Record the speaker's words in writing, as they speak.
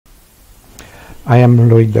I am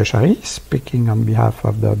Loïc Decharis, speaking on behalf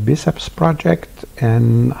of the BICEPS project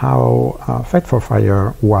and how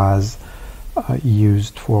FEC10 was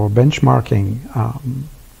used for benchmarking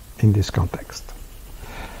in this context.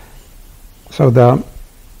 So the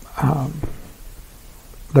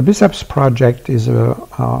BICEPS project is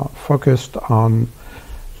focused on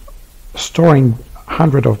storing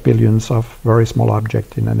hundreds of billions of very small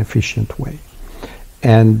objects in an efficient way.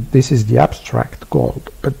 And this is the abstract goal,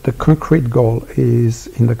 but the concrete goal is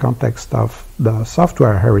in the context of the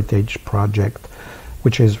Software Heritage Project,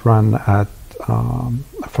 which is run at a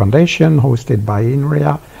foundation hosted by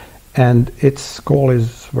INRIA, and its goal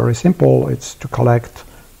is very simple. It's to collect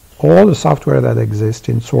all the software that exists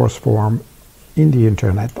in source form in the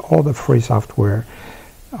internet, all the free software,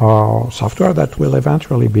 software that will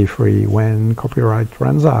eventually be free when copyright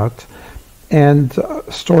runs out, and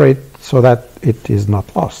store it so that it is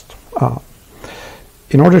not lost.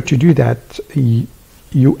 In order to do that,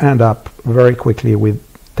 you end up very quickly with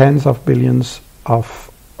tens of billions of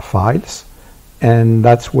files, and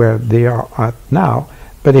that's where they are at now,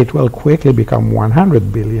 but it will quickly become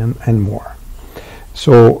 100 billion and more.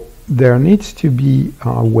 So there needs to be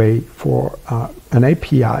a way for an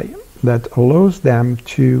API that allows them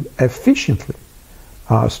to efficiently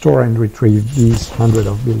store and retrieve these hundreds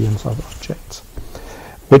of billions of objects,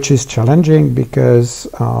 which is challenging because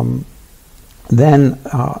then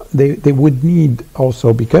they would need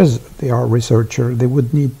also, because they are researchers, they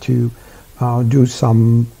would need to do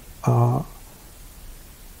some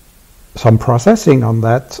processing on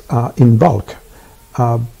that in bulk.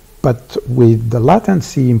 But with the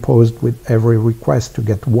latency imposed with every request to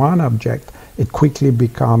get one object, it quickly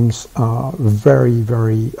becomes very,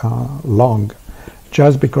 very long,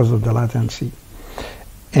 just because of the latency.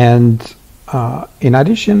 And in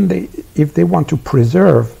addition, if they want to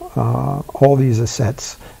preserve all these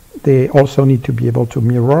assets, they also need to be able to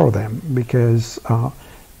mirror them, because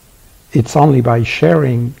it's only by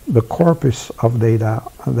sharing the corpus of data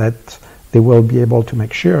that they will be able to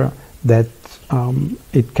make sure that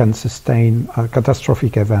it can sustain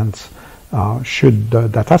catastrophic events should the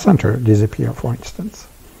data center disappear, for instance.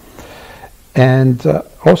 And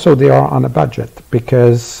also they are on a budget,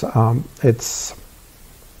 because it's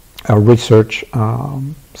a research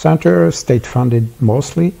center, state-funded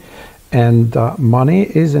mostly, and money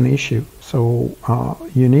is an issue. So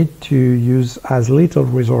you need to use as little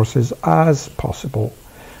resources as possible.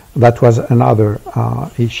 That was another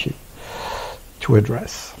issue to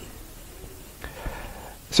address.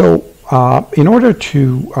 So in order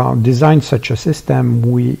to design such a system,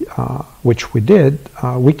 which we did,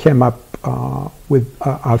 we came up with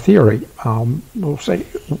a theory. We'll say,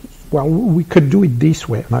 well, we could do it this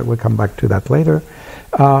way, and I will come back to that later.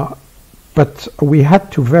 But we had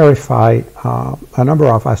to verify a number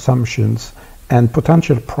of assumptions and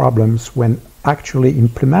potential problems when actually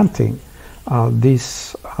implementing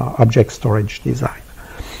this object storage design.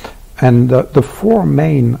 And the four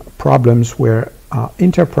main problems were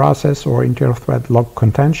inter-process or inter-thread log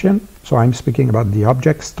contention. So I'm speaking about the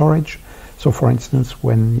object storage. So for instance,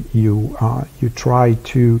 when you try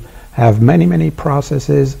to have many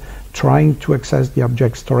processes trying to access the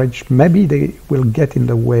object storage, maybe they will get in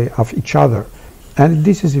the way of each other. And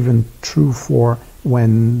this is even true for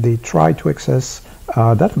when they try to access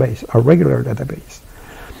a database, a regular database.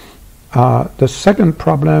 The second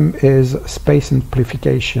problem is space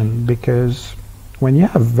amplification, because when you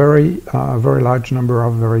have very large number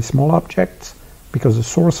of very small objects, because the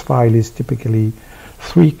source file is typically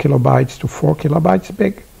 3 kilobytes to 4 kilobytes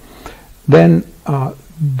big, then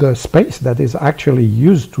the space that is actually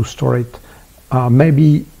used to store it may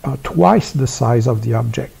be twice the size of the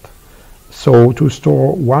object. So to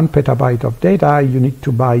store 1 petabyte of data, you need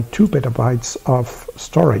to buy 2 petabytes of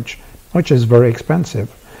storage, which is very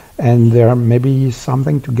expensive, and there may be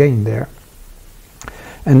something to gain there.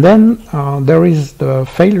 And then there is the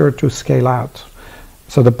failure to scale out.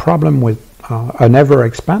 So the problem with an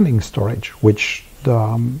ever-expanding storage, which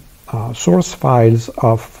the source files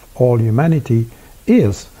of all humanity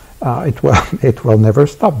is, it will never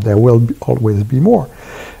stop. There will always be more.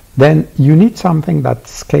 Then you need something that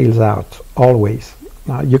scales out always.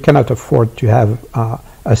 You cannot afford to have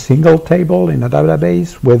a single table in a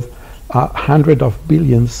database with hundreds of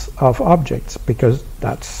billions of objects, because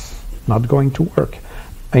that's not going to work.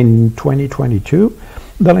 In 2022,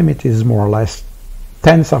 the limit is more or less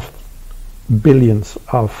tens of billions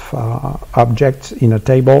of objects in a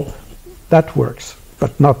table. That works,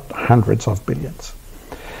 but not hundreds of billions.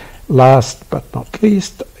 Last but not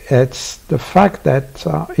least, it's the fact that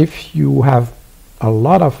if you have a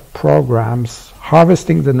lot of programs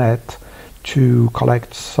harvesting the net to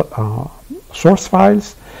collect source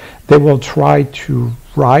files. They will try to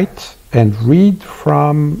write and read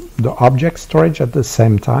from the object storage at the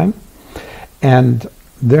same time. And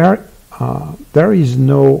there is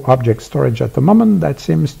no object storage at the moment that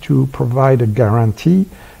seems to provide a guarantee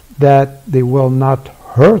that they will not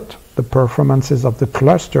hurt the performances of the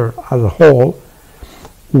cluster as a whole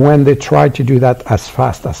when they try to do that as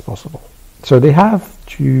fast as possible. So they have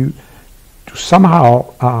to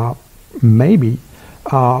somehow maybe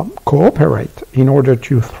cooperate in order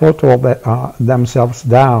to throttle themselves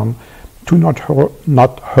down to not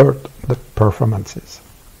hurt the performances.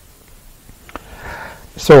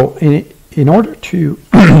 So in order to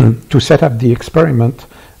to set up the experiment,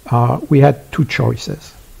 we had two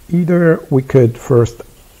choices. Either we could first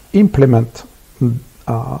implement,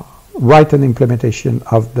 write an implementation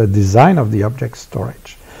of the design of the object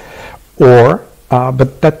storage, or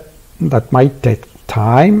but that might take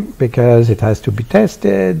time because it has to be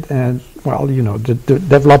tested, and well, you know, the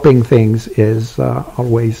developing things is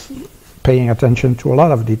always paying attention to a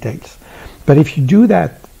lot of details. But if you do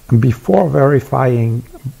that before verifying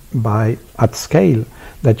at scale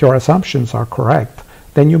that your assumptions are correct,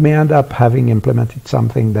 then you may end up having implemented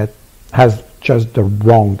something that has just the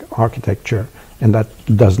wrong architecture, and that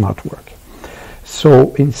does not work.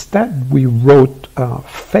 So instead we wrote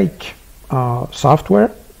fake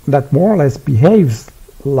software that more or less behaves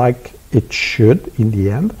like it should in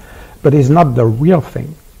the end, but is not the real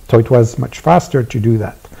thing. So it was much faster to do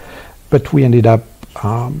that. But we ended up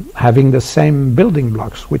having the same building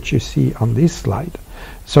blocks, which you see on this slide.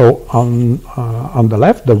 So on the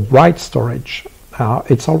left, the write storage,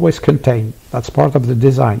 it's always contained. That's part of the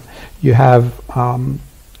design. You have,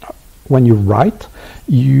 when you write,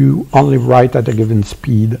 you only write at a given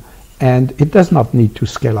speed, and it does not need to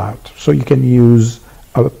scale out. So you can use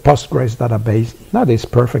a Postgres database. That is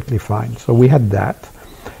perfectly fine. So we had that.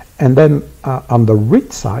 And then on the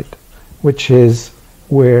read side, which is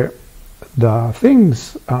where the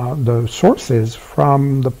things, the sources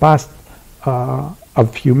from the past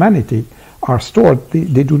of humanity are stored,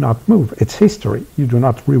 they do not move. It's history. You do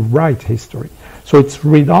not rewrite history. So it's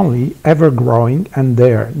read-only, ever-growing, and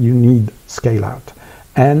there you need scale-out.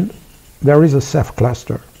 And there is a Ceph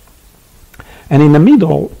cluster. And in the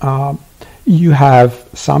middle, you have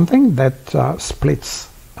something that splits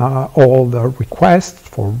all the requests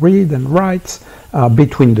for read and writes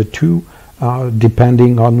between the two,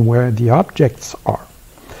 depending on where the objects are.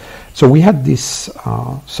 So we had this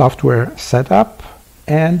software set up,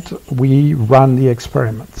 and we run the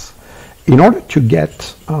experiments in order to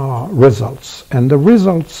get results. And the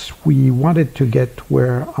results we wanted to get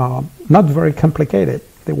were not very complicated.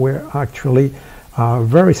 They were actually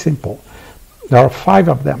very simple. There are 5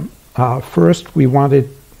 of them. First, we wanted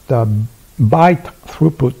the byte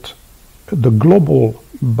throughput, the global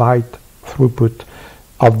byte throughput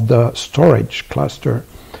of the storage cluster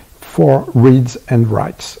for reads and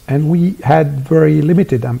writes. And we had very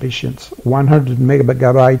limited ambitions. 100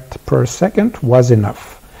 megabytes per second was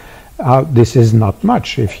enough. This is not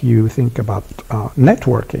much if you think about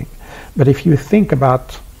networking. But if you think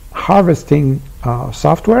about harvesting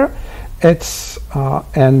software, it's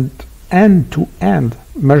and end-to-end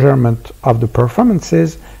measurement of the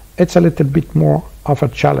performances, it's a little bit more of a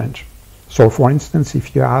challenge. So for instance,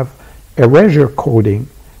 if you have erasure coding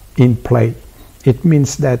in play, it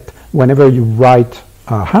means that whenever you write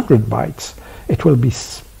 100 bytes, it will be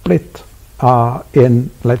split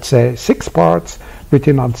in, let's say, 6 parts,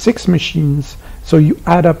 written on 6 machines. So you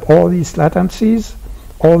add up all these latencies,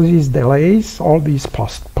 all these delays, all these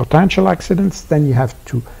potential accidents, then you have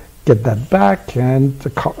to get that back and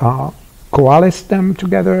coalesce them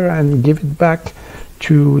together and give it back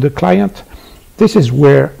to the client. This is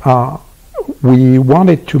where we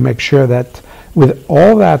wanted to make sure that with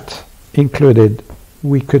all that included,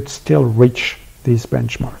 we could still reach this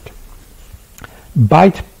benchmark.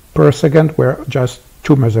 Byte per second were just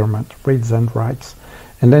 2 measurements, reads and writes.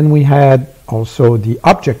 And then we had also the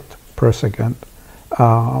object per second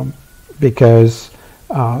because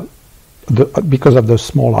of the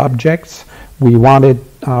small objects, we wanted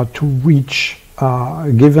to reach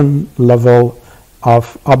a given level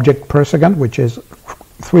of object per second, which is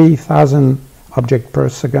 3,000 object per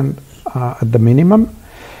second at the minimum,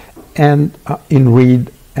 and in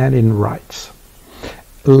read and in writes.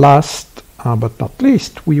 Last but not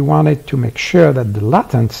least, we wanted to make sure that the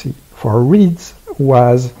latency for reads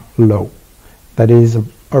was low. That is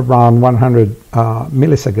around 100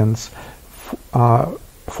 milliseconds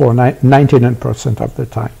for 99% of the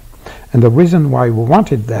time. And the reason why we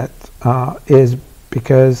wanted that is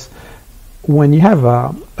because when you have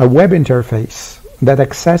a web interface that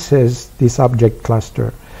accesses this object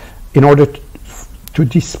cluster, in order to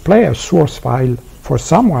display a source file for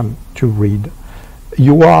someone to read,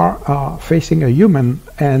 you are facing a human,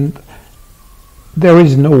 and there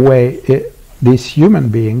is no way this human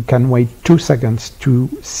being can wait 2 seconds to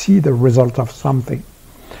see the result of something.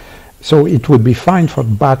 So it would be fine for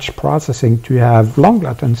batch processing to have long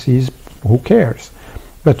latencies, who cares?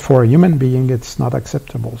 But for a human being, it's not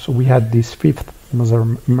acceptable. So we had this fifth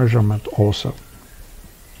measurement also.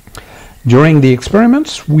 During the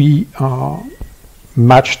experiments, we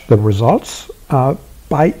matched the results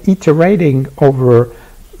by iterating over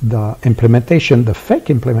the implementation, the fake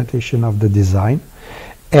implementation of the design,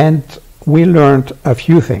 and we learned a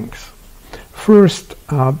few things. First,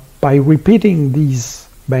 by repeating these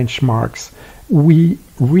benchmarks, we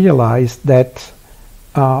realized that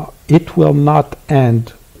it will not end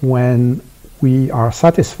when we are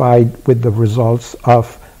satisfied with the results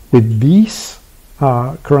with this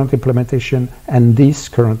current implementation and this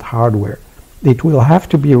current hardware. It will have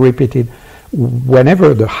to be repeated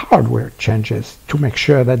whenever the hardware changes to make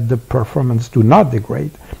sure that the performance do not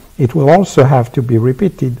degrade. It will also have to be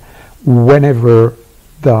repeated whenever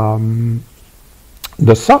the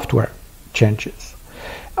software changes.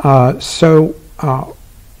 So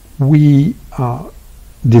we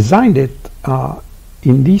designed it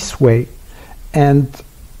in this way, and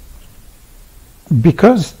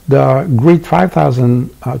because the Grid 5000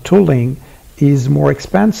 tooling is more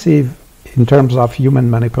expensive in terms of human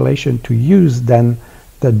manipulation to use than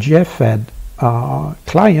the JFED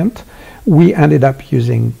client, we ended up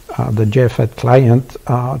using the JFED client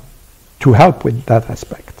to help with that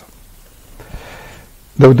aspect.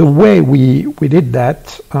 The way we did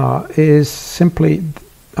that is simply,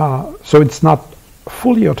 so it's not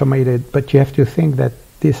fully automated, but you have to think that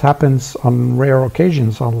this happens on rare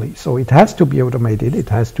occasions only. So it has to be automated, it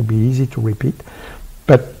has to be easy to repeat,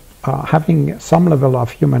 but having some level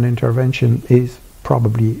of human intervention is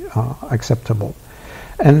probably acceptable.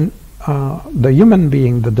 And the human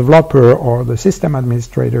being, the developer or the system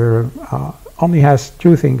administrator, only has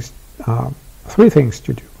three things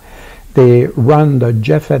to do. They run the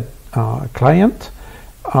JFED client,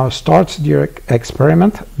 starts the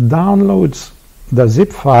experiment, downloads the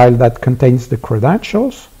zip file that contains the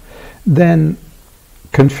credentials, then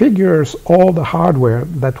configures all the hardware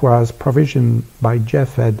that was provisioned by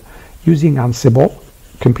JFED using Ansible,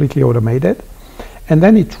 completely automated, and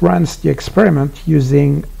then it runs the experiment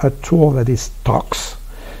using a tool that is TOX,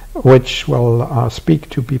 which will speak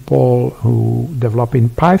to people who develop in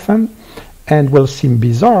Python, and will seem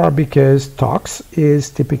bizarre because TOX is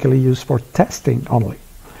typically used for testing only.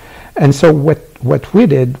 And so what we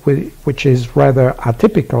did, which is rather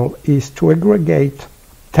atypical, is to aggregate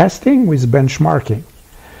testing with benchmarking.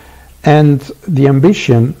 And the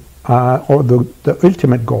ambition, or the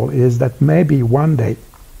ultimate goal, is that maybe one day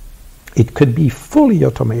it could be fully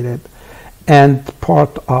automated and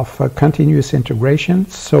part of a continuous integration.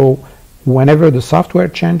 So whenever the software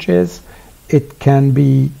changes, it can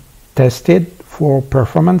be tested for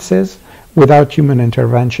performances without human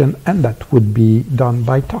intervention, and that would be done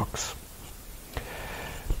by TOX.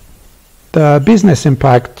 The business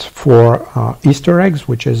impact for Easter Eggs,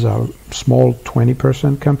 which is a small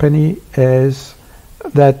 20-person company, is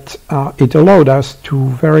that it allowed us to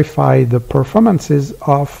verify the performances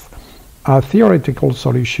of a theoretical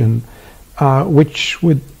solution which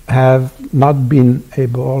would not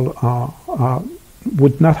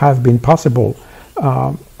have been possible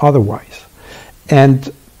otherwise. And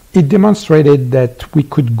it demonstrated that we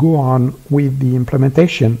could go on with the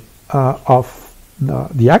implementation of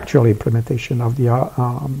the actual implementation of the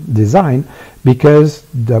design, because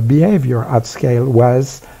the behavior at scale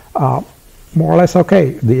was more or less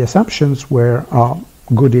okay. The assumptions were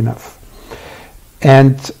good enough.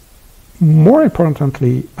 And more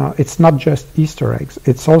importantly, it's not just Easter eggs,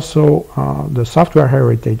 it's also the Software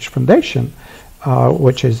Heritage Foundation,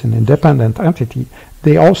 which is an independent entity.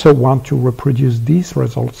 They also want to reproduce these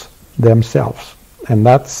results themselves, and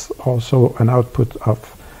that's also an output of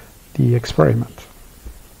the experiment.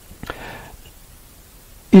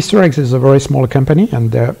 Easter Eggs is a very small company, and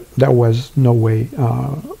there was no way,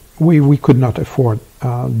 we could not afford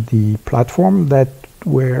the platform that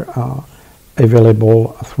were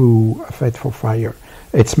available through FEC10.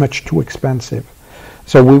 It's much too expensive.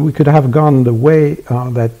 So we could have gone the way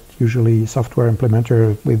that usually software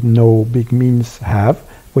implementers with no big means have,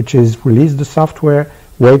 which is release the software,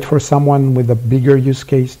 wait for someone with a bigger use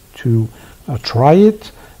case to try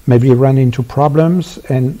it, maybe run into problems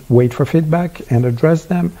and wait for feedback and address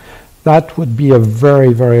them. That would be a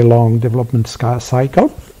very, very long development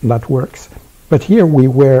cycle. That works. But here we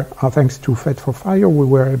were, thanks to FEC10, we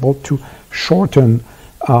were able to shorten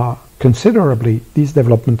considerably this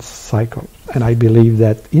development cycle. And I believe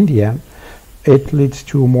that in the end, it leads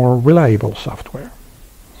to more reliable software.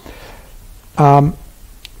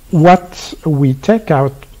 What we take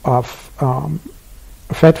out of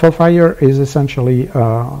FEC10 is essentially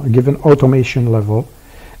given automation level,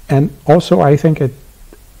 and also I think it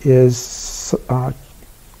is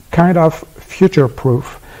kind of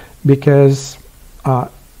future-proof because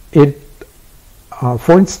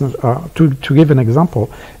for instance, to give an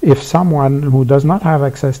example, if someone who does not have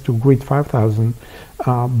access to Grid 5000,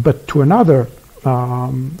 but to another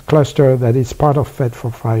cluster that is part of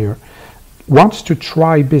FEC10 wants to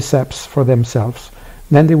try BICEPS for themselves,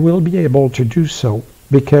 then they will be able to do so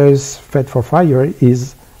because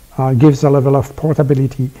FEC10 gives a level of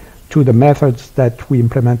portability to the methods that we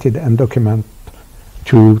implemented and document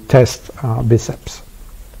to test BICEPS.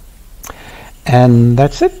 And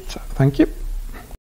that's it. Thank you.